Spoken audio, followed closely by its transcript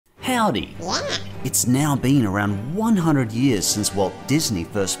Howdy! It's now been around 100 years since Walt Disney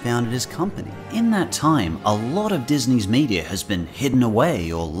first founded his company. In that time, a lot of Disney's media has been hidden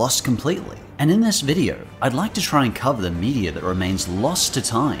away or lost completely. And in this video, I'd like to try and cover the media that remains lost to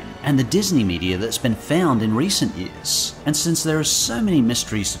time and the Disney media that's been found in recent years. And since there are so many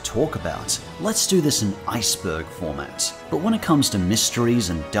mysteries to talk about, let's do this in iceberg format. But when it comes to mysteries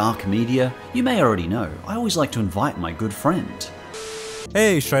and dark media, you may already know, I always like to invite my good friend.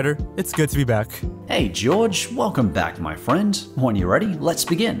 Hey Strider, it's good to be back. Hey George, welcome back my friend. When you're ready, let's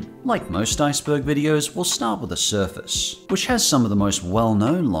begin. Like most iceberg videos, we'll start with the surface, which has some of the most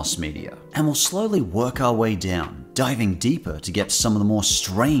well-known lost media, and we'll slowly work our way down, diving deeper to get to some of the more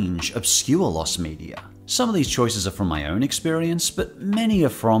strange, obscure lost media. Some of these choices are from my own experience, but many are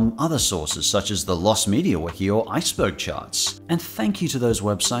from other sources such as the Lost Media Wiki or Iceberg charts. And thank you to those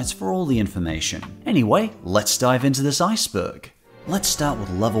websites for all the information. Anyway, let's dive into this iceberg. Let's start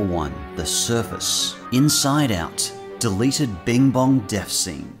with level 1, the surface. Inside Out, deleted Bing Bong death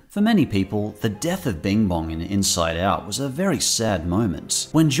scene. For many people, the death of Bing Bong in Inside Out was a very sad moment.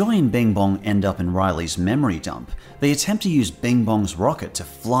 When Joy and Bing Bong end up in Riley's memory dump, they attempt to use Bing Bong's rocket to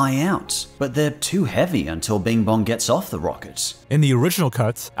fly out, but they're too heavy until Bing Bong gets off the rocket. In the original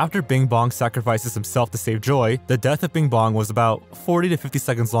cut, after Bing Bong sacrifices himself to save Joy, the death of Bing Bong was about 40 to 50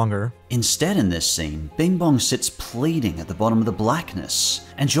 seconds longer. Instead in this scene, Bing Bong sits pleading at the bottom of the blackness,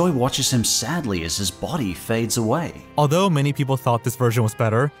 and Joy watches him sadly as his body fades away. Although many people thought this version was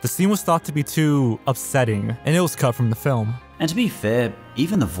better, the scene was thought to be too upsetting, and it was cut from the film. And to be fair,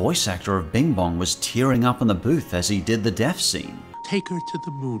 even the voice actor of Bing Bong was tearing up in the booth as he did the death scene. Take her to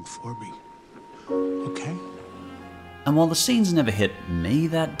the moon for me, okay? And while the scenes never hit me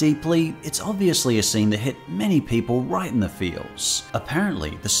that deeply, it's obviously a scene that hit many people right in the feels.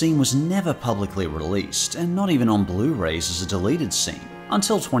 Apparently, the scene was never publicly released, and not even on Blu-rays as a deleted scene.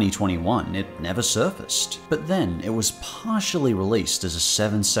 Until 2021, it never surfaced. But then, it was partially released as a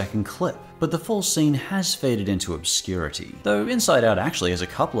 7-second clip. But the full scene has faded into obscurity, though Inside Out actually has a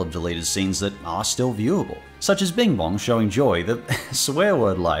couple of deleted scenes that are still viewable, such as Bing Bong showing Joy the swear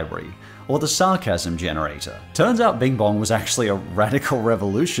word library, or the sarcasm generator. Turns out Bing Bong was actually a radical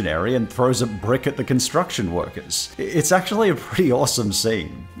revolutionary and throws a brick at the construction workers. It's actually a pretty awesome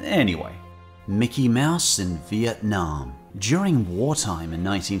scene. Anyway, Mickey Mouse in Vietnam. During wartime in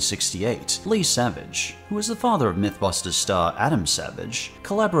 1968, Lee Savage, who was the father of Mythbusters star Adam Savage,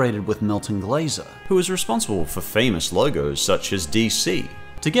 collaborated with Milton Glaser, who was responsible for famous logos such as DC.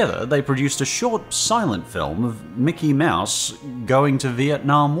 Together, they produced a short, silent film of Mickey Mouse going to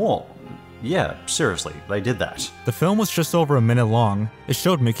Vietnam War. Yeah, seriously, they did that. The film was just over a minute long. It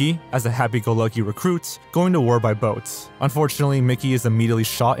showed Mickey as a happy-go-lucky recruit going to war by boat. Unfortunately, Mickey is immediately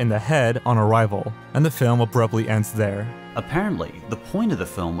shot in the head on arrival, and the film abruptly ends there. Apparently, the point of the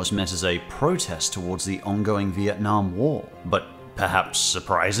film was meant as a protest towards the ongoing Vietnam War, but perhaps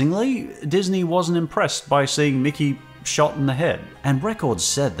surprisingly, Disney wasn't impressed by seeing Mickey shot in the head, and records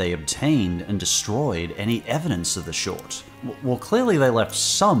said they obtained and destroyed any evidence of the short. Well, clearly they left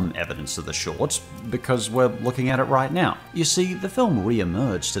some evidence of the short, because we're looking at it right now. You see, the film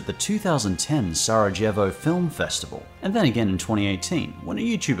re-emerged at the 2010 Sarajevo Film Festival, and then again in 2018, when a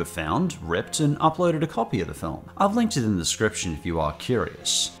YouTuber found, ripped, and uploaded a copy of the film. I've linked it in the description if you are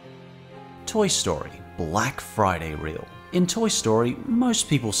curious. Toy Story Black Friday Reel. In Toy Story, most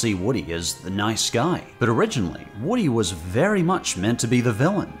people see Woody as the nice guy, but originally, Woody was very much meant to be the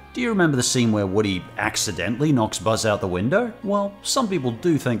villain. Do you remember the scene where Woody accidentally knocks Buzz out the window? Well, some people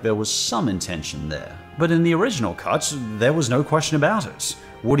do think there was some intention there. But in the original cut, there was no question about it.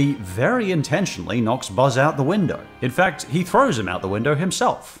 Woody very intentionally knocks Buzz out the window. In fact, he throws him out the window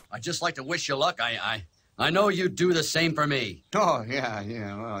himself. I'd just like to wish you luck. I know you'd do the same for me. Oh, yeah,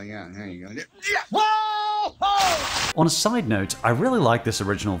 well, yeah, there you go. Yeah. Whoa! Whoa! On a side note, I really like this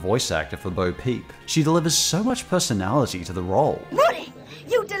original voice actor for Bo Peep. She delivers so much personality to the role. Woody,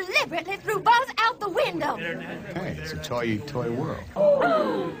 you deliberately threw Buzz out the window. Hey, it's a toy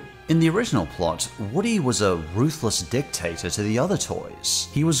world. In the original plot, Woody was a ruthless dictator to the other toys.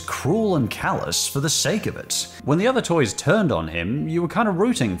 He was cruel and callous for the sake of it. When the other toys turned on him, you were kind of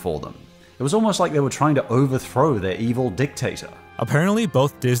rooting for them. It was almost like they were trying to overthrow their evil dictator. Apparently,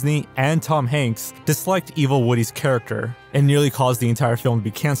 both Disney and Tom Hanks disliked evil Woody's character, and nearly caused the entire film to be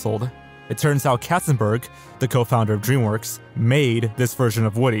cancelled. It turns out Katzenberg, the co-founder of DreamWorks, made this version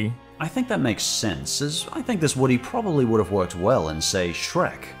of Woody. I think that makes sense, as I think this Woody probably would have worked well in, say,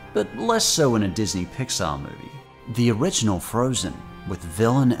 Shrek, but less so in a Disney Pixar movie. The original Frozen, with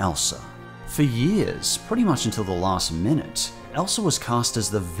villain Elsa. For years, pretty much until the last minute, Elsa was cast as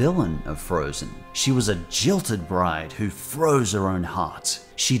the villain of Frozen, She was a jilted bride who froze her own heart.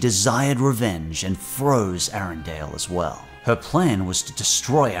 She desired revenge and froze Arendelle as well. Her plan was to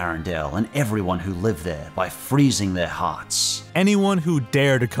destroy Arendelle and everyone who lived there by freezing their hearts. Anyone who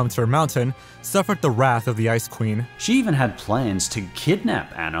dared to come to her mountain suffered the wrath of the Ice Queen. She even had plans to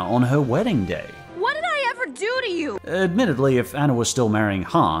kidnap Anna on her wedding day. What did I ever do to you? Admittedly, if Anna was still marrying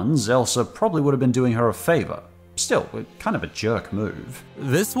Hans, Elsa probably would have been doing her a favor. Still, kind of a jerk move.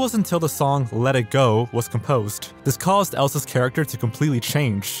 This was until the song Let It Go was composed. This caused Elsa's character to completely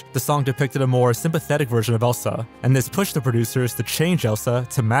change. The song depicted a more sympathetic version of Elsa, and this pushed the producers to change Elsa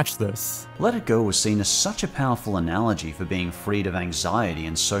to match this. Let It Go was seen as such a powerful analogy for being freed of anxiety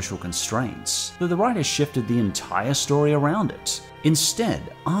and social constraints that the writers shifted the entire story around it. Instead,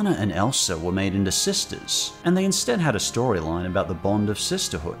 Anna and Elsa were made into sisters, and they instead had a storyline about the bond of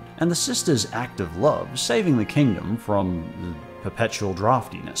sisterhood, and the sisters' act of love saving the kingdom from perpetual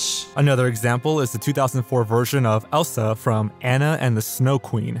draftiness. Another example is the 2004 version of Elsa from Anna and the Snow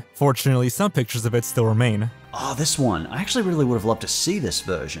Queen. Fortunately, some pictures of it still remain. Oh, this one. I actually really would have loved to see this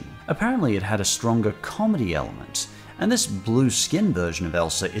version. Apparently it had a stronger comedy element, and this blue skin version of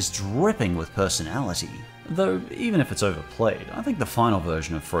Elsa is dripping with personality. Though, even if it's overplayed, I think the final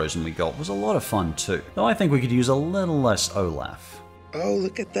version of Frozen we got was a lot of fun too, though I think we could use a little less Olaf. Oh,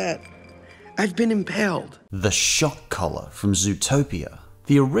 look at that. I've been impaled. The shock collar from Zootopia.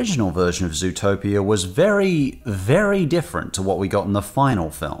 The original version of Zootopia was very, very different to what we got in the final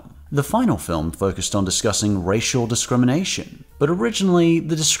film. The final film focused on discussing racial discrimination, but originally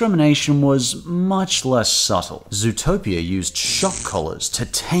the discrimination was much less subtle. Zootopia used shock collars to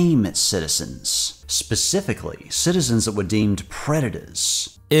tame its citizens, specifically citizens that were deemed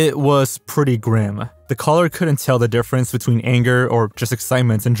predators. It was pretty grim. The collar couldn't tell the difference between anger or just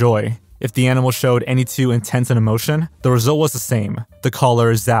excitement and joy. If the animal showed any too intense an emotion, the result was the same. The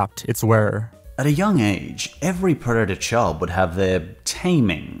collar zapped its wearer. At a young age, every predator child would have their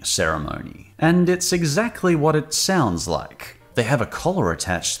taming ceremony, and it's exactly what it sounds like. They have a collar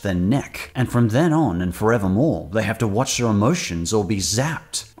attached to their neck, and from then on and forevermore, they have to watch their emotions or be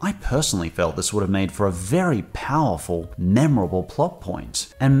zapped. I personally felt this would have made for a very powerful, memorable plot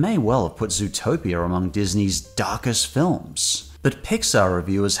point, and may well have put Zootopia among Disney's darkest films. But Pixar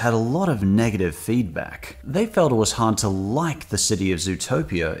reviewers had a lot of negative feedback. They felt it was hard to like the city of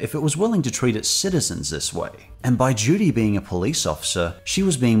Zootopia if it was willing to treat its citizens this way. And by Judy being a police officer, she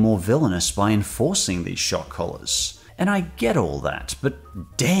was being more villainous by enforcing these shock collars. And I get all that, but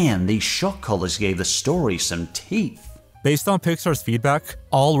damn, these shock collars gave the story some teeth. Based on Pixar's feedback,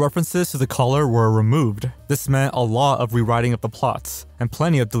 all references to the collar were removed. This meant a lot of rewriting of the plots, and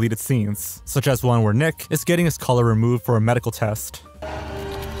plenty of deleted scenes, such as one where Nick is getting his collar removed for a medical test.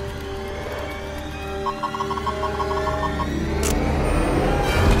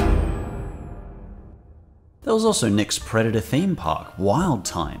 There was also Nick's Predator theme park, Wild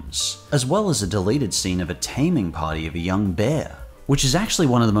Times, as well as a deleted scene of a taming party of a young bear, which is actually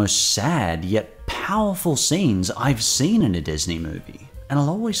one of the most sad yet powerful scenes I've seen in a Disney movie. And I'll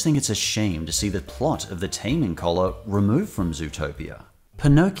always think it's a shame to see the plot of the taming collar removed from Zootopia.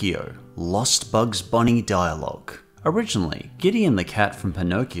 Pinocchio, Lost Bugs Bunny dialogue. Originally, Gideon the cat from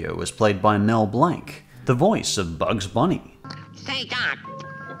Pinocchio was played by Mel Blanc, the voice of Bugs Bunny. Say, Doc,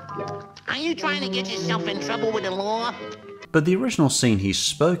 are you trying to get yourself in trouble with the law? But the original scene he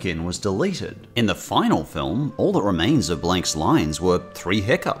spoke in was deleted. In the final film, all that remains of Blanc's lines were 3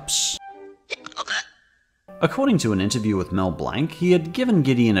 hiccups. According to an interview with Mel Blanc, he had given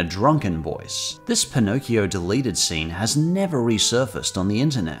Gideon a drunken voice. This Pinocchio deleted scene has never resurfaced on the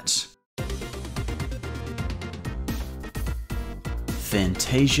internet.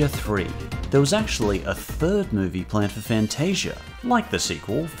 Fantasia 3. There was actually a third movie planned for Fantasia. Like the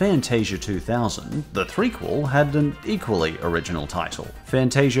sequel, Fantasia 2000, the threequel had an equally original title,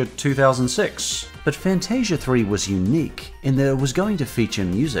 Fantasia 2006. But Fantasia 3 was unique in that it was going to feature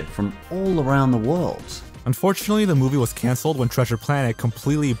music from all around the world. Unfortunately, the movie was cancelled when Treasure Planet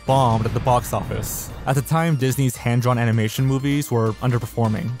completely bombed at the box office. At the time, Disney's hand-drawn animation movies were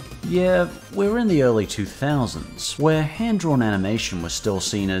underperforming. Yeah, we're in the early 2000s, where hand-drawn animation was still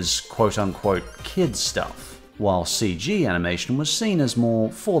seen as quote-unquote kids stuff, while CG animation was seen as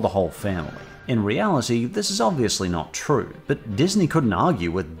more for the whole family. In reality, this is obviously not true, but Disney couldn't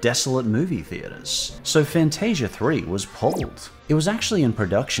argue with desolate movie theaters, so Fantasia 3 was pulled. It was actually in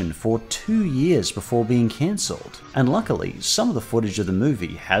production for 2 years before being cancelled, and luckily, some of the footage of the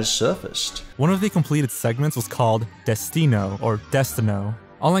movie has surfaced. One of the completed segments was called Destino, or Destino.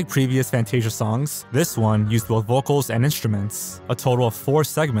 Unlike previous Fantasia songs, this one used both vocals and instruments. A total of 4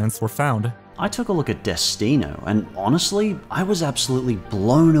 segments were found. I took a look at Destino, and honestly, I was absolutely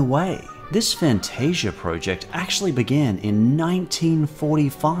blown away. This Fantasia project actually began in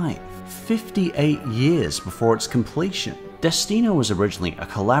 1945, 58 years before its completion. Destino was originally a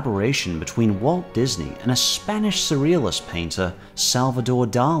collaboration between Walt Disney and a Spanish surrealist painter, Salvador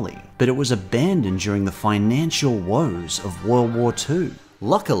Dali, but it was abandoned during the financial woes of World War II.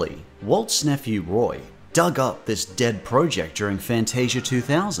 Luckily, Walt's nephew Roy dug up this dead project during Fantasia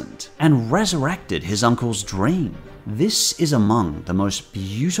 2000 and resurrected his uncle's dream. This is among the most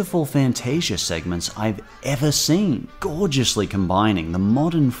beautiful Fantasia segments I've ever seen, gorgeously combining the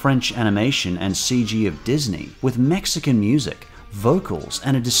modern French animation and CG of Disney with Mexican music, vocals,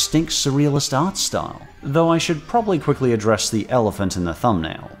 and a distinct surrealist art style. Though I should probably quickly address the elephant in the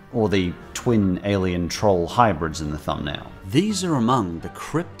thumbnail, or the twin alien troll hybrids in the thumbnail. These are among the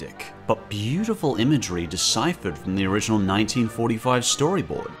cryptic but beautiful imagery deciphered from the original 1945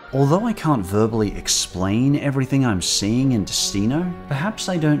 storyboard. Although I can't verbally explain everything I'm seeing in Destino, perhaps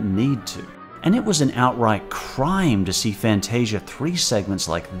I don't need to. And it was an outright crime to see Fantasia 3 segments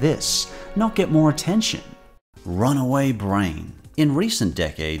like this not get more attention. Runaway Brain. In recent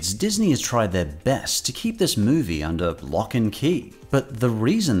decades, Disney has tried their best to keep this movie under lock and key, but the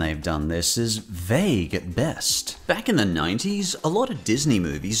reason they've done this is vague at best. Back in the 90s, a lot of Disney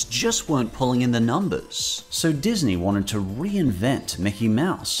movies just weren't pulling in the numbers, so Disney wanted to reinvent Mickey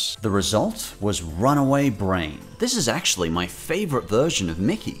Mouse. The result was Runaway Brain. This is actually my favorite version of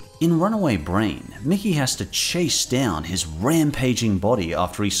Mickey. In Runaway Brain, Mickey has to chase down his rampaging body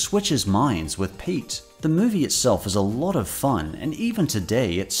after he switches minds with Pete. The movie itself is a lot of fun, and even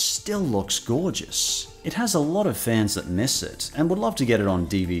today it still looks gorgeous. It has a lot of fans that miss it, and would love to get it on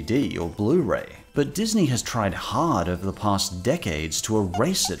DVD or Blu-ray, but Disney has tried hard over the past decades to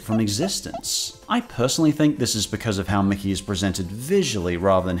erase it from existence. I personally think this is because of how Mickey is presented visually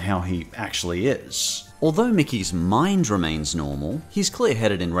rather than how he actually is. Although Mickey's mind remains normal, he's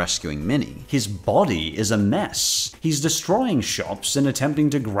clear-headed in rescuing Minnie. His body is a mess. He's destroying shops and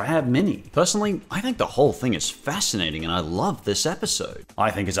attempting to grab Minnie. Personally, I think the whole thing is fascinating and I love this episode. I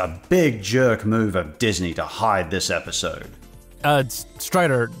think it's a big jerk move of Disney to hide this episode.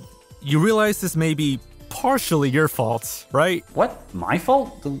 Strider, you realize this may be partially your fault, right? What? My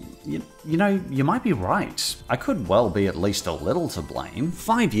fault? You know, you might be right. I could well be at least a little to blame.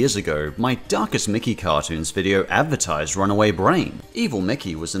 5 years ago, my Darkest Mickey Cartoons video advertised Runaway Brain. Evil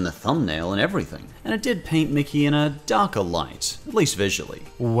Mickey was in the thumbnail and everything, and it did paint Mickey in a darker light, at least visually.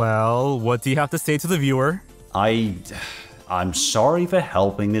 Well, what do you have to say to the viewer? I'm sorry for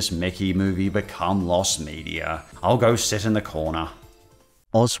helping this Mickey movie become lost media. I'll go sit in the corner.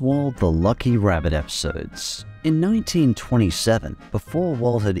 Oswald the Lucky Rabbit episodes. In 1927, before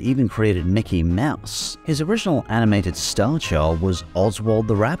Walt had even created Mickey Mouse, his original animated star child was Oswald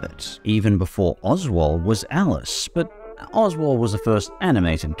the Rabbit, even before Oswald was Alice, but Oswald was the first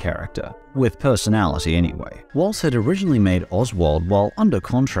animated character, with personality anyway. Walt had originally made Oswald while under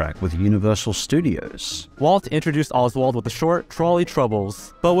contract with Universal Studios. Walt introduced Oswald with the short Trolley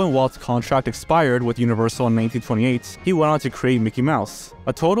Troubles, but when Walt's contract expired with Universal in 1928, he went on to create Mickey Mouse.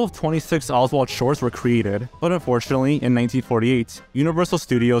 A total of 26 Oswald shorts were created, but unfortunately, in 1948, Universal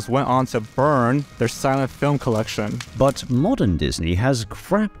Studios went on to burn their silent film collection. But modern Disney has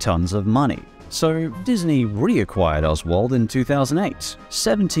crap tons of money. So Disney reacquired Oswald in 2008.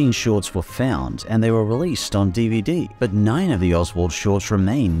 17 shorts were found and they were released on DVD, but 9 of the Oswald shorts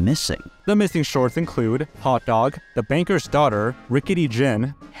remain missing. The missing shorts include Hot Dog, The Banker's Daughter, Rickety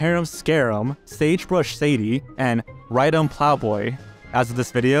Gin, Harem Scarum, Sagebrush Sadie, and Ride-'em Plowboy. As of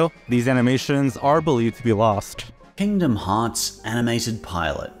this video, these animations are believed to be lost. Kingdom Hearts animated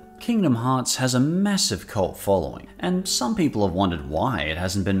pilot. Kingdom Hearts has a massive cult following, and some people have wondered why it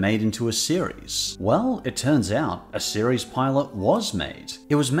hasn't been made into a series. Well, it turns out a series pilot was made.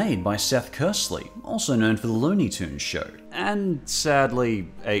 It was made by Seth Kersley, also known for the Looney Tunes show, and sadly,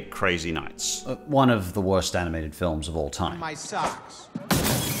 8 Crazy Nights, one of the worst animated films of all time. My socks.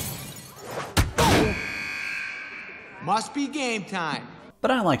 Must be game time. But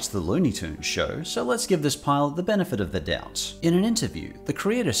I liked the Looney Tunes show, so let's give this pilot the benefit of the doubt. In an interview, the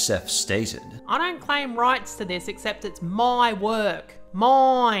creator Seth stated, "I don't claim rights to this except it's my work.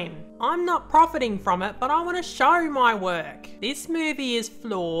 Mine. I'm not profiting from it, but I want to show my work. This movie is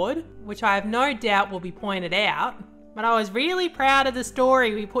flawed, which I have no doubt will be pointed out, but I was really proud of the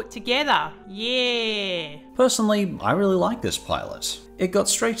story we put together. Yeah." Personally, I really like this pilot. It got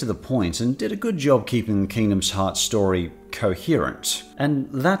straight to the point and did a good job keeping the Kingdom's Heart story coherent, and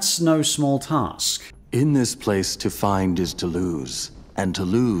that's no small task. In this place, to find is to lose, and to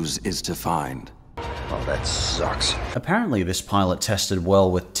lose is to find. Oh, that sucks. Apparently this pilot tested well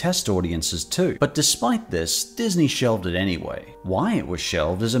with test audiences too, but despite this, Disney shelved it anyway. Why it was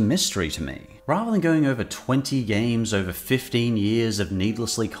shelved is a mystery to me. Rather than going over 20 games over 15 years of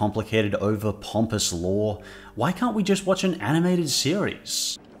needlessly complicated over pompous lore, why can't we just watch an animated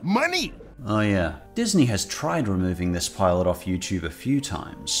series? Money! Oh yeah, Disney has tried removing this pilot off YouTube a few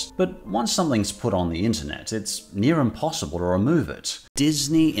times, but once something's put on the internet, it's near impossible to remove it.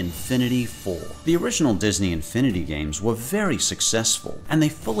 Disney Infinity 4. The original Disney Infinity games were very successful, and they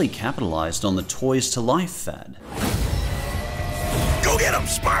fully capitalized on the Toys to Life fad. Go get him,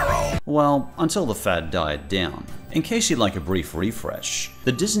 Spyro! Well, until the fad died down. In case you'd like a brief refresh,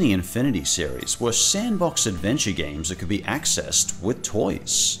 the Disney Infinity series were sandbox adventure games that could be accessed with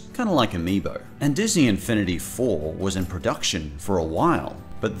toys, kinda like Amiibo. And Disney Infinity 4 was in production for a while,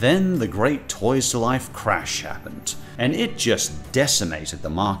 but then the great Toys to Life crash happened, and it just decimated the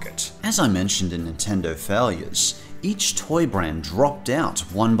market. As I mentioned in Nintendo failures, each toy brand dropped out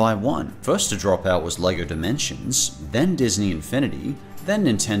one by one. First to drop out was LEGO Dimensions, then Disney Infinity, then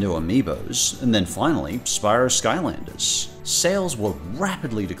Nintendo Amiibos, and then finally Spyro Skylanders. Sales were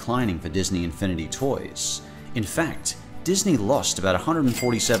rapidly declining for Disney Infinity toys. In fact, Disney lost about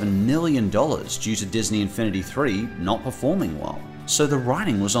 $147 million due to Disney Infinity 3 not performing well. So the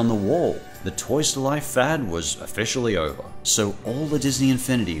writing was on the wall. The Toys to Life fad was officially over. So all the Disney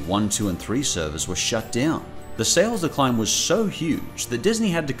Infinity 1, 2, and 3 servers were shut down. The sales decline was so huge that Disney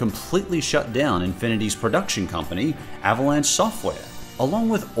had to completely shut down Infinity's production company, Avalanche Software, along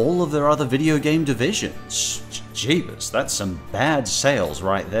with all of their other video game divisions. Jeebus, that's some bad sales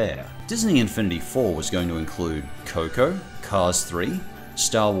right there. Disney Infinity 4 was going to include Coco, Cars 3,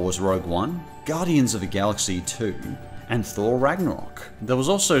 Star Wars Rogue One, Guardians of the Galaxy 2, and Thor Ragnarok. There was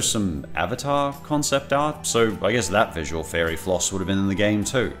also some Avatar concept art, so I guess that visual fairy floss would have been in the game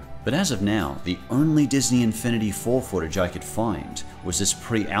too. But as of now, the only Disney Infinity 4 footage I could find was this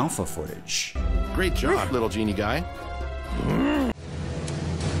pre-alpha footage. Great job, little genie guy.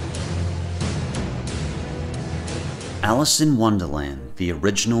 Alice in Wonderland, the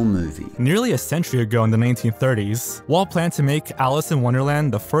original movie. Nearly a century ago in the 1930s, Walt planned to make Alice in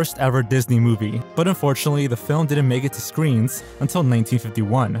Wonderland the first ever Disney movie, but unfortunately the film didn't make it to screens until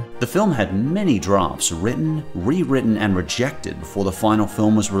 1951. The film had many drafts written, rewritten, and rejected before the final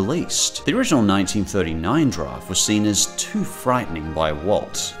film was released. The original 1939 draft was seen as too frightening by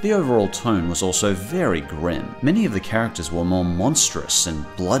Walt. The overall tone was also very grim. Many of the characters were more monstrous and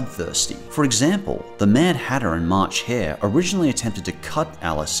bloodthirsty. For example, the Mad Hatter and March Hare originally attempted to cut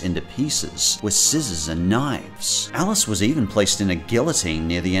Alice into pieces with scissors and knives. Alice was even placed in a guillotine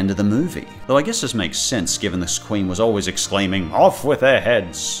near the end of the movie, though I guess this makes sense given this queen was always exclaiming, "Off with their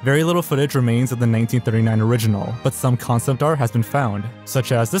heads!" Very little footage remains of the 1939 original, but some concept art has been found,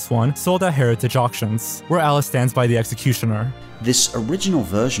 such as this one sold at heritage auctions, where Alice stands by the executioner. This original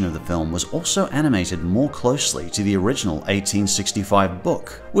version of the film was also animated more closely to the original 1865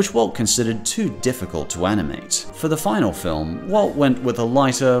 book, which Walt considered too difficult to animate. For the final film, Walt went with a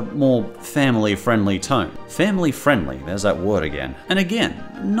lighter, more family-friendly tone. Family-friendly, there's that word again. And again,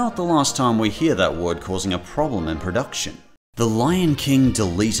 not the last time we hear that word causing a problem in production. The Lion King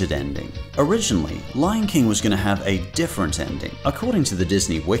deleted ending. Originally, Lion King was going to have a different ending. According to the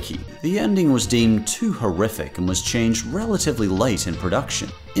Disney Wiki, the ending was deemed too horrific and was changed relatively late in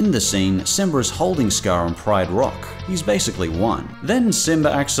production. In the scene, Simba is holding Scar on Pride Rock. He's basically won. Then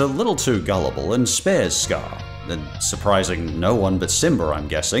Simba acts a little too gullible and spares Scar. Then, surprising no one but Simba, I'm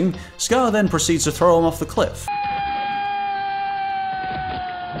guessing, Scar then proceeds to throw him off the cliff.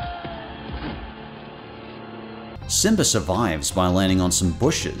 Simba survives by landing on some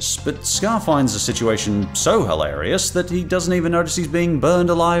bushes, but Scar finds the situation so hilarious that he doesn't even notice he's being burned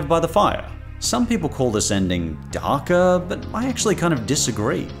alive by the fire. Some people call this ending darker, but I actually kind of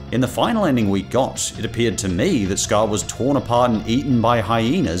disagree. In the final ending we got, it appeared to me that Scar was torn apart and eaten by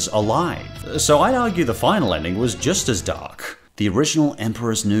hyenas alive. So I'd argue the final ending was just as dark. The original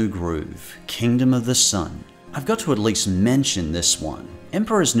Emperor's New Groove, Kingdom of the Sun. I've got to at least mention this one.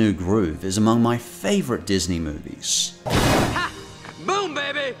 Emperor's New Groove is among my favorite Disney movies. Ha! Boom,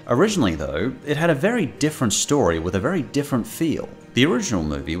 baby! Originally though, it had a very different story with a very different feel. The original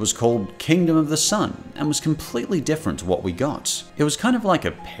movie was called Kingdom of the Sun and was completely different to what we got. It was kind of like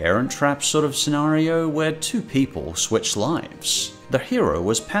a Parent Trap sort of scenario where two people switched lives. The hero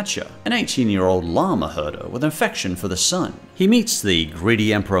was Pacha, an 18-year-old llama herder with an affection for the sun. He meets the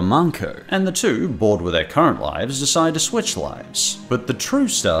greedy Emperor Manco, and the two, bored with their current lives, decide to switch lives. But the true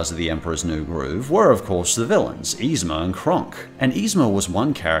stars of the Emperor's New Groove were of course the villains, Yzma and Kronk. And Yzma was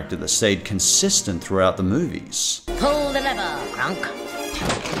one character that stayed consistent throughout the movies. Pull the lever, Kronk.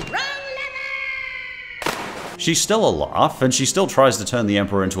 She's still a laugh, and she still tries to turn the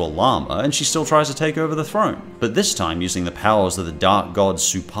Emperor into a llama, and she still tries to take over the throne, but this time using the powers of the dark god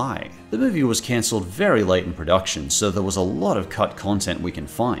Supai. The movie was cancelled very late in production, so there was a lot of cut content we can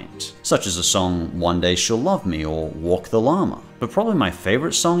find, such as the song One Day She'll Love Me or Walk the Llama. But probably my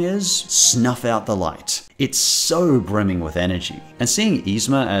favorite song is Snuff Out the Light. It's so brimming with energy, and seeing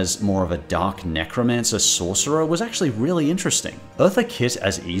Yzma as more of a dark necromancer sorcerer was actually really interesting. Eartha Kitt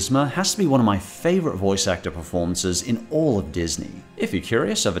as Yzma has to be one of my favorite voice actor performances in all of Disney. If you're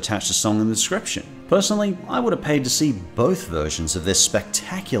curious, I've attached a song in the description. Personally, I would have paid to see both versions of this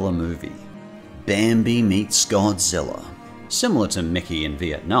spectacular movie. Bambi meets Godzilla. Similar to Mickey in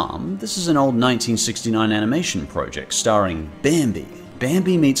Vietnam, this is an old 1969 animation project starring Bambi.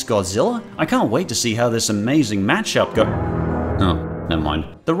 Bambi meets Godzilla? I can't wait to see how this amazing matchup Oh, never mind.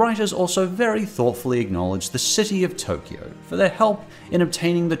 The writers also very thoughtfully acknowledged the city of Tokyo for their help in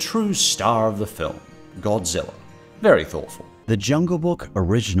obtaining the true star of the film, Godzilla. Very thoughtful. The Jungle Book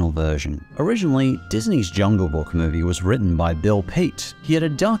original version. Originally, Disney's Jungle Book movie was written by Bill Peet. He had a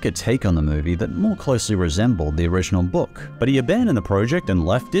darker take on the movie that more closely resembled the original book, but he abandoned the project and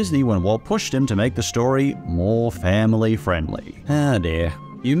left Disney when Walt pushed him to make the story more family-friendly. Ah dear.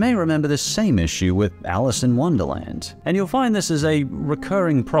 You may remember this same issue with Alice in Wonderland, and you'll find this is a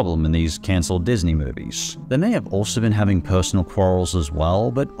recurring problem in these cancelled Disney movies. They may have also been having personal quarrels as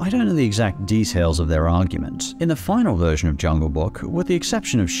well, but I don't know the exact details of their argument. In the final version of Jungle Book, with the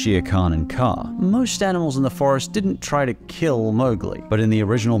exception of Shere Khan and Kaa, most animals in the forest didn't try to kill Mowgli. But in the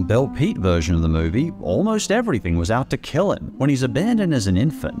original Bill Peet version of the movie, almost everything was out to kill him. When he's abandoned as an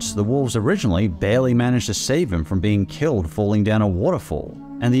infant, the wolves originally barely managed to save him from being killed falling down a waterfall.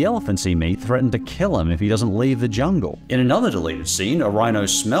 And the elephants he meets threaten to kill him if he doesn't leave the jungle. In another deleted scene, a rhino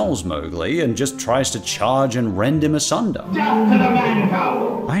smells Mowgli and just tries to charge and rend him asunder. Death to the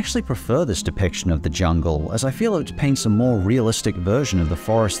man-cow! I actually prefer this depiction of the jungle, as I feel it paints a more realistic version of the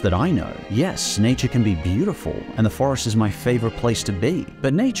forest that I know. Yes, nature can be beautiful, and the forest is my favorite place to be,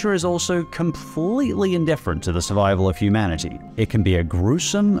 but nature is also completely indifferent to the survival of humanity. It can be a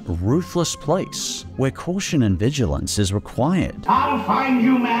gruesome, ruthless place, where caution and vigilance is required. I'll find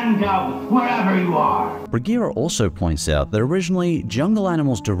you, man-cow, wherever you are. Bagheera also points out that originally, jungle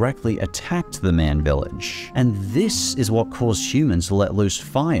animals directly attacked the man village, and this is what caused humans to let loose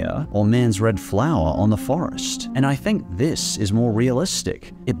fire, or man's red flower, on the forest. And I think this is more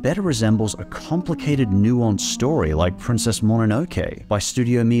realistic. It better resembles a complicated, nuanced story like Princess Mononoke by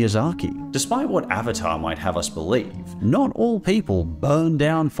Studio Miyazaki. Despite what Avatar might have us believe, not all people burn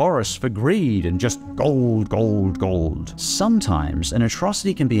down forests for greed and just gold, gold, gold. Sometimes an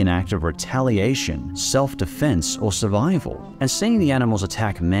atrocity can be an act of retaliation, self-defense, or survival. And seeing the animals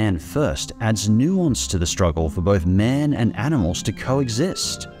attack man first adds nuance to the struggle for both man and animals to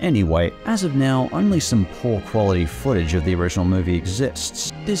coexist. Anyway, as of now, only some poor quality footage of the original movie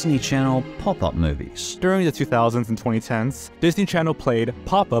exists. Disney Channel pop-up movies. During the 2000s and 2010s, Disney Channel played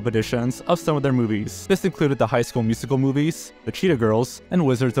pop-up editions of some of their movies. This included the High School Musical movies, The Cheetah Girls, and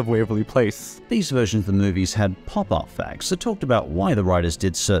Wizards of Waverly Place. These versions of the movies had pop-up facts that talked about why the writers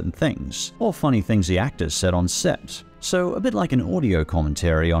did certain things, or funny things the actors said on set. So a bit like an audio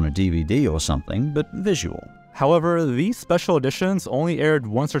commentary on a DVD or something, but visual. However, these special editions only aired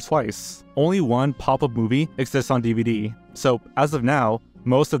once or twice. Only one pop-up movie exists on DVD. So as of now,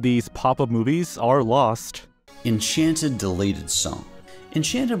 most of these pop-up movies are lost. Enchanted deleted song.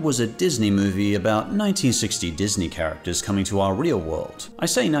 Enchanted was a Disney movie about 1960 Disney characters coming to our real world. I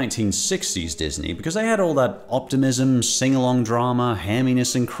say 1960s Disney because they had all that optimism, sing-along drama,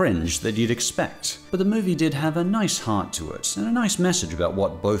 hamminess, and cringe that you'd expect. But the movie did have a nice heart to it, and a nice message about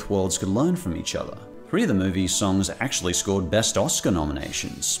what both worlds could learn from each other. 3 of the movie's songs actually scored Best Oscar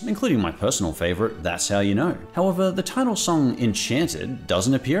nominations, including my personal favorite, That's How You Know. However, the title song Enchanted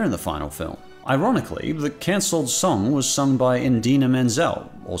doesn't appear in the final film. Ironically, the cancelled song was sung by Idina Menzel,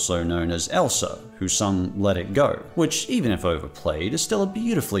 also known as Elsa, who sung Let It Go, which, even if overplayed, is still a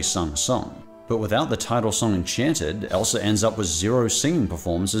beautifully sung song. But without the title song Enchanted, Elsa ends up with 0 singing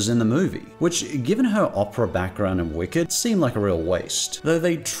performances in the movie, which, given her opera background in Wicked, seemed like a real waste. Though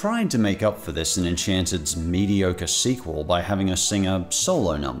they tried to make up for this in Enchanted's mediocre sequel by having her sing a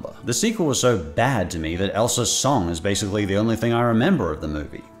solo number. The sequel was so bad to me that Elsa's song is basically the only thing I remember of the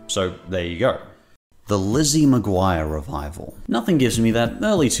movie. So there you go. The Lizzie McGuire revival. Nothing gives me that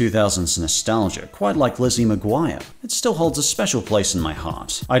early 2000s nostalgia quite like Lizzie McGuire. It still holds a special place in my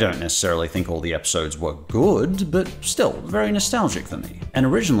heart. I don't necessarily think all the episodes were good, but still very nostalgic for me. And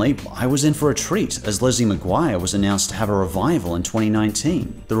originally, I was in for a treat as Lizzie McGuire was announced to have a revival in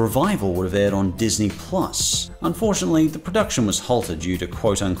 2019. The revival would have aired on Disney+. Unfortunately, the production was halted due to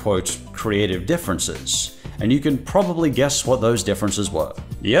quote-unquote creative differences, and you can probably guess what those differences were.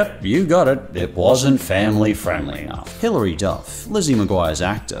 Yep, you got it, it wasn't family-friendly enough. Hilary Duff, Lizzie McGuire's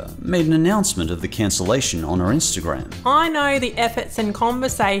actor, made an announcement of the cancellation on her Instagram. I know the efforts and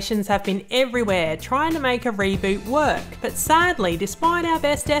conversations have been everywhere trying to make a reboot work, but sadly, despite our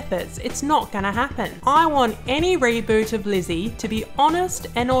best efforts, it's not gonna happen. I want any reboot of Lizzie to be honest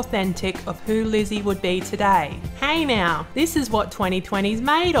and authentic of who Lizzie would be today. Hey now, this is what 2020's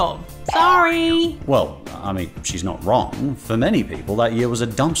made of. Sorry! Well, I mean, she's not wrong. For many people, that year was a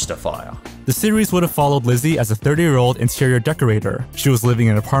dumpster fire. The series would have followed Lizzie as a 30-year-old interior decorator. She was living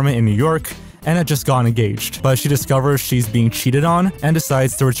in an apartment in New York and had just gotten engaged, but she discovers she's being cheated on and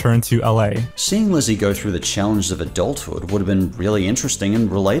decides to return to LA. Seeing Lizzie go through the challenges of adulthood would have been really interesting and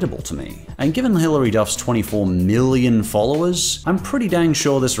relatable to me. And given Hilary Duff's 24 million followers, I'm pretty dang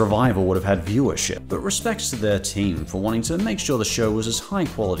sure this revival would have had viewership, but respects to their team for wanting to make sure the show was as high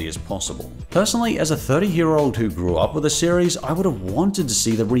quality as possible. Personally, as a 30-year-old who grew up with the series, I would have wanted to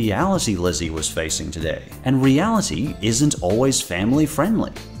see the reality Lizzie was facing today. And reality isn't always family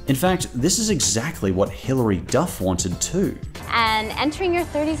friendly. In fact, this is exactly what Hilary Duff wanted too. And entering your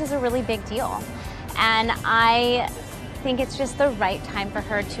 30s is a really big deal. And I think it's just the right time for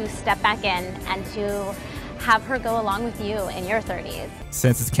her to step back in and to have her go along with you in your 30s.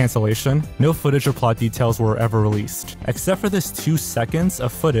 Since its cancellation, no footage or plot details were ever released, except for this 2 seconds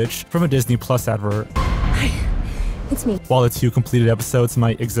of footage from a Disney Plus advert. It's me. While the 2 completed episodes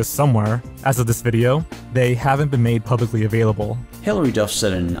might exist somewhere, as of this video, they haven't been made publicly available. Hilary Duff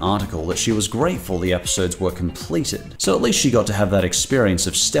said in an article that she was grateful the episodes were completed, so at least she got to have that experience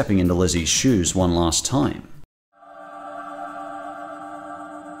of stepping into Lizzie's shoes one last time.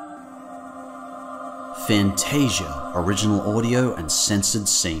 Fantasia, original audio and censored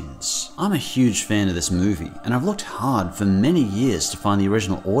scenes. I'm a huge fan of this movie, and I've looked hard for many years to find the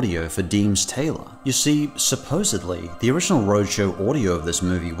original audio for Deems Taylor. You see, supposedly, the original roadshow audio of this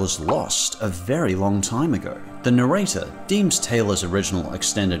movie was lost a very long time ago. The narrator, Deems Taylor's original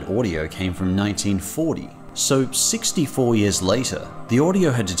extended audio came from 1940. So 64 years later, the audio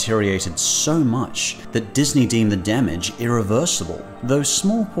had deteriorated so much that Disney deemed the damage irreversible. Though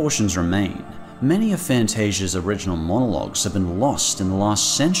small portions remain, many of Fantasia's original monologues have been lost in the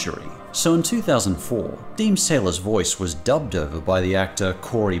last century. So in 2004, Deems Taylor's voice was dubbed over by the actor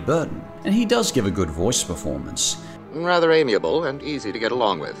Corey Burton, and he does give a good voice performance. Rather amiable and easy to get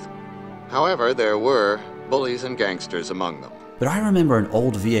along with. However, there were bullies and gangsters among them. But I remember an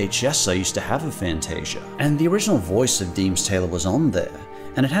old VHS I used to have of Fantasia, and the original voice of Deems Taylor was on there,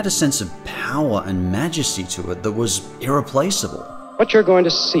 and it had a sense of power and majesty to it that was irreplaceable. What you're going to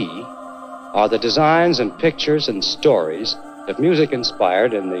see are the designs and pictures and stories of music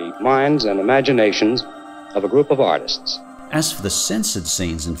inspired in the minds and imaginations of a group of artists. As for the censored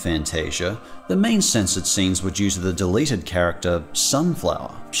scenes in Fantasia, the main censored scenes were due to the deleted character,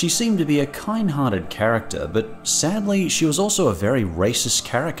 Sunflower. She seemed to be a kind-hearted character, but sadly, she was also a very racist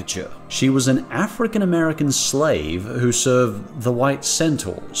caricature. She was an African-American slave who served the white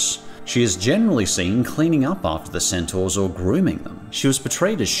centaurs. She is generally seen cleaning up after the centaurs or grooming them. She was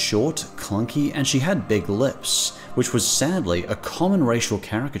portrayed as short, clunky, and she had big lips, which was sadly a common racial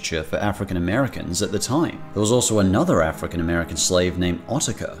caricature for African Americans at the time. There was also another African American slave named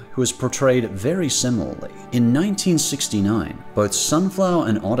Otica, who was portrayed very similarly. In 1969, both Sunflower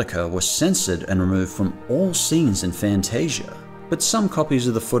and Otica were censored and removed from all scenes in Fantasia. But some copies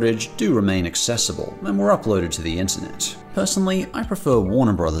of the footage do remain accessible and were uploaded to the internet. Personally, I prefer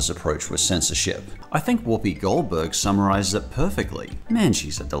Warner Brothers' approach with censorship. I think Whoopi Goldberg summarizes it perfectly. Man,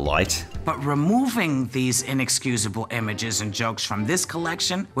 she's a delight. But removing these inexcusable images and jokes from this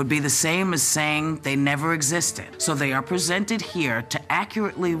collection would be the same as saying they never existed. So they are presented here to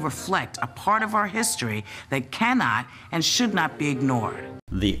accurately reflect a part of our history that cannot and should not be ignored.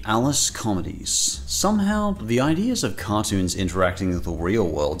 The Alice comedies. Somehow, the ideas of cartoons interacting with the real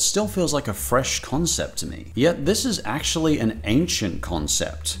world still feels like a fresh concept to me. Yet this is actually an ancient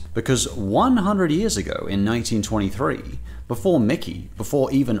concept, because 100 years ago in 1923, before Mickey, before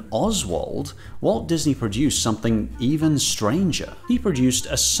even Oswald, Walt Disney produced something even stranger. He produced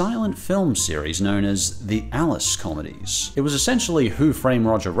a silent film series known as the Alice comedies. It was essentially Who Framed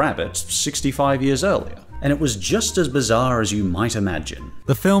Roger Rabbit 65 years earlier. And it was just as bizarre as you might imagine.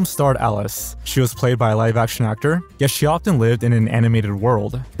 The film starred Alice. She was played by a live-action actor, yet she often lived in an animated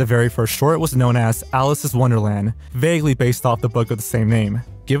world. The very first short was known as Alice's Wonderland, vaguely based off the book of the same name.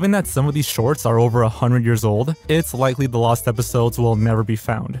 Given that some of these shorts are over 100 years old, it's likely the lost episodes will never be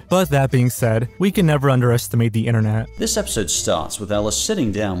found. But that being said, we can never underestimate the internet. This episode starts with Alice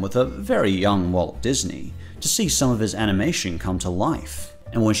sitting down with a very young Walt Disney to see some of his animation come to life.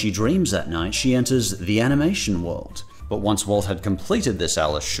 And when she dreams that night, she enters the animation world. But once Walt had completed this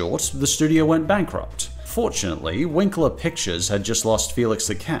Alice short, the studio went bankrupt. Fortunately, Winkler Pictures had just lost Felix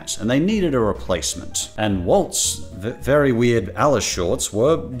the Cat, and they needed a replacement. And Walt's very weird Alice shorts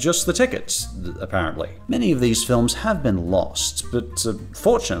were just the tickets, apparently. Many of these films have been lost, but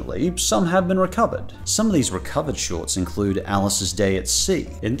fortunately, some have been recovered. Some of these recovered shorts include Alice's Day at Sea.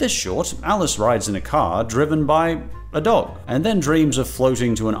 In this short, Alice rides in a car driven by a dog, and then dreams of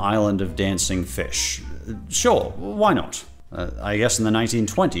floating to an island of dancing fish. Sure, why not? I guess in the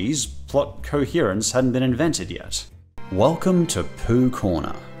 1920s, plot coherence hadn't been invented yet. Welcome to Pooh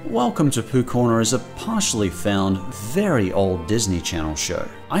Corner. Welcome to Pooh Corner is a partially found, very old Disney Channel show.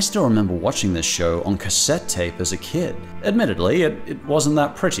 I still remember watching this show on cassette tape as a kid. Admittedly, it wasn't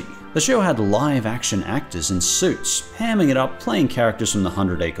that pretty. The show had live-action actors in suits, hamming it up playing characters from the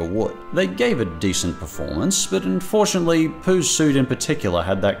 100 Acre Wood. They gave a decent performance, but unfortunately, Pooh's suit in particular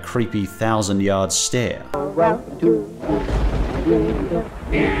had that creepy 1,000-yard stare.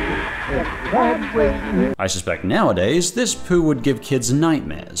 I suspect nowadays, this Pooh would give kids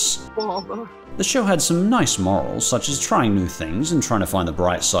nightmares. The show had some nice morals, such as trying new things and trying to find the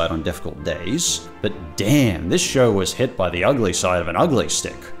bright side on difficult days. But damn, this show was hit by the ugly side of an ugly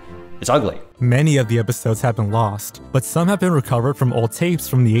stick. It's ugly. Many of the episodes have been lost, but some have been recovered from old tapes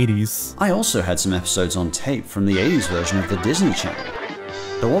from the 80s. I also had some episodes on tape from the 80s version of the Disney Channel.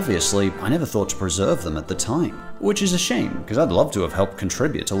 Though obviously, I never thought to preserve them at the time. Which is a shame, because I'd love to have helped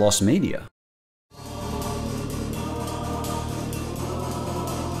contribute to lost media.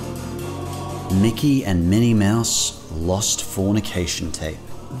 Mickey and Minnie Mouse Lost Fornication Tape.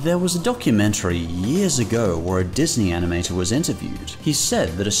 There was a documentary years ago where a Disney animator was interviewed. He said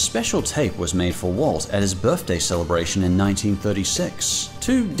that a special tape was made for Walt at his birthday celebration in 1936.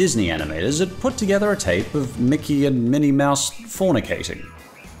 Two Disney animators had put together a tape of Mickey and Minnie Mouse fornicating.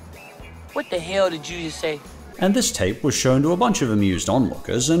 What the hell did you just say? And this tape was shown to a bunch of amused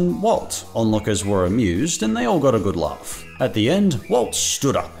onlookers and Walt. Onlookers were amused and they all got a good laugh. At the end, Walt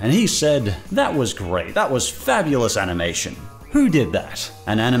stood up and he said, "That was great, that was fabulous animation. Who did that?"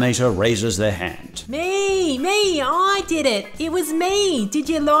 An animator raises their hand. Me, I did it. It was me. Did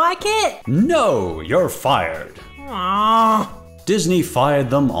you like it? No, you're fired. Aww. Disney fired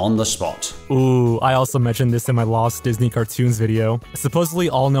them on the spot. Ooh, I also mentioned this in my Lost Disney Cartoons video.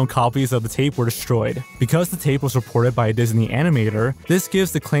 Supposedly all known copies of the tape were destroyed. Because the tape was reported by a Disney animator, this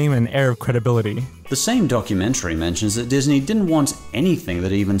gives the claim an air of credibility. The same documentary mentions that Disney didn't want anything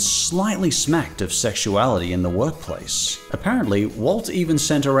that even slightly smacked of sexuality in the workplace. Apparently, Walt even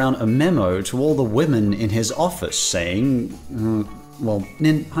sent around a memo to all the women in his office saying, well,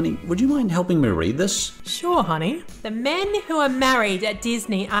 Nin, honey, would you mind helping me read this? Sure, honey. The men who are married at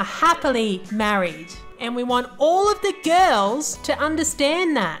Disney are happily married. And we want all of the girls to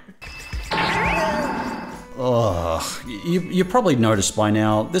understand that. Ugh, you probably noticed by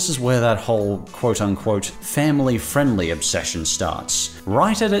now, this is where that whole quote-unquote family-friendly obsession starts.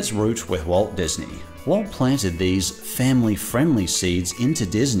 Right at its root with Walt Disney. Walt planted these family-friendly seeds into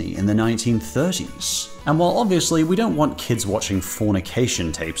Disney in the 1930s. And while obviously we don't want kids watching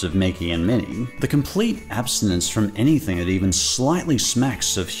fornication tapes of Mickey and Minnie, the complete abstinence from anything that even slightly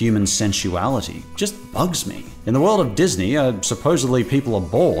smacks of human sensuality just bugs me. In the world of Disney, supposedly people are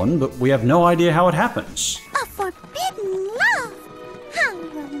born, but we have no idea how it happens. A forbidden love! How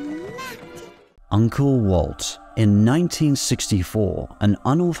romantic! Uncle Walt. In 1964, an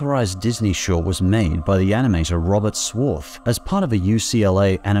unauthorized Disney short was made by the animator Robert Swarth as part of a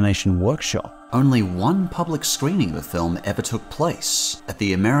UCLA animation workshop. Only one public screening of the film ever took place, at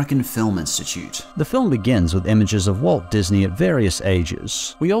the American Film Institute. The film begins with images of Walt Disney at various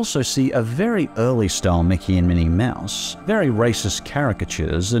ages. We also see a very early style Mickey and Minnie Mouse, very racist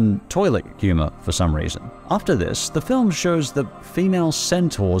caricatures and toilet humor for some reason. After this, the film shows the female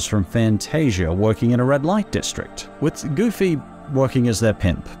centaurs from Fantasia working in a red light district, with Goofy working as their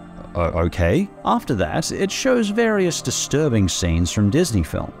pimp. Okay. After that, it shows various disturbing scenes from Disney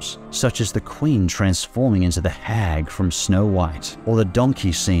films, such as the Queen transforming into the hag from Snow White, or the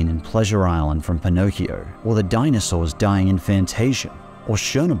donkey scene in Pleasure Island from Pinocchio, or the dinosaurs dying in Fantasia, or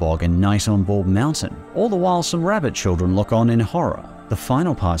Schönebog in Night on Bald Mountain, all the while some rabbit children look on in horror. The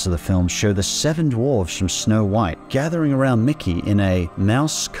final parts of the film show the 7 dwarves from Snow White gathering around Mickey in a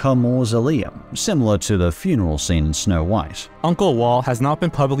mouse mausoleum, similar to the funeral scene in Snow White. Uncle Walt has not been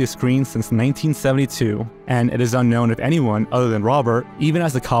publicly screened since 1972, and it is unknown if anyone other than Robert even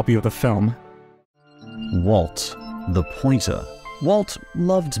has a copy of the film. Walt, the pointer. Walt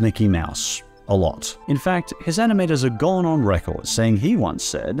loved Mickey Mouse a lot. In fact, his animators are gone on record saying he once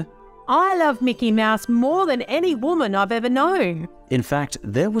said, I love Mickey Mouse more than any woman I've ever known. In fact,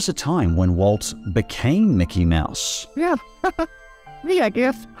 there was a time when Walt became Mickey Mouse. Yeah, me, I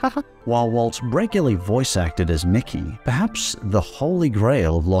guess. While Walt regularly voice acted as Mickey, perhaps the holy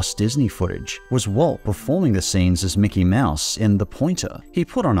grail of lost Disney footage was Walt performing the scenes as Mickey Mouse in The Pointer. He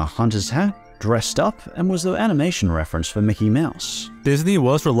put on a hunter's hat, dressed up, and was the animation reference for Mickey Mouse. Disney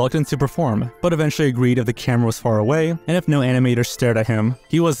was reluctant to perform, but eventually agreed if the camera was far away and if no animator stared at him.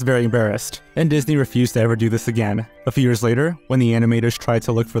 He was very embarrassed, and Disney refused to ever do this again. A few years later, when the animators tried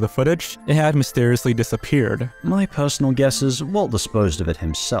to look for the footage, it had mysteriously disappeared. My personal guess is Walt disposed of it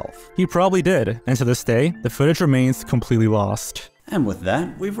himself. He probably did, and to this day, the footage remains completely lost. And with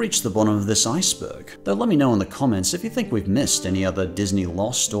that, we've reached the bottom of this iceberg. Though let me know in the comments if you think we've missed any other Disney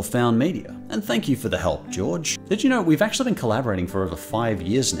lost or found media. And thank you for the help, George. Did you know we've actually been collaborating for over 5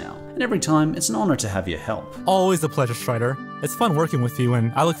 years now, and every time it's an honor to have your help. Always a pleasure, Strider. It's fun working with you,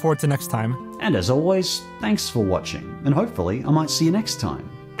 and I look forward to next time. And as always, thanks for watching, and hopefully I might see you next time.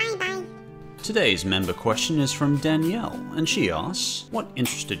 Bye-bye. Today's member question is from Danielle, and she asks, what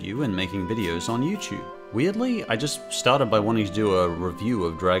interested you in making videos on YouTube? Weirdly, I just started by wanting to do a review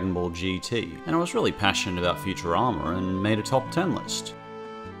of Dragon Ball GT, and I was really passionate about Futurama and made a top 10 list.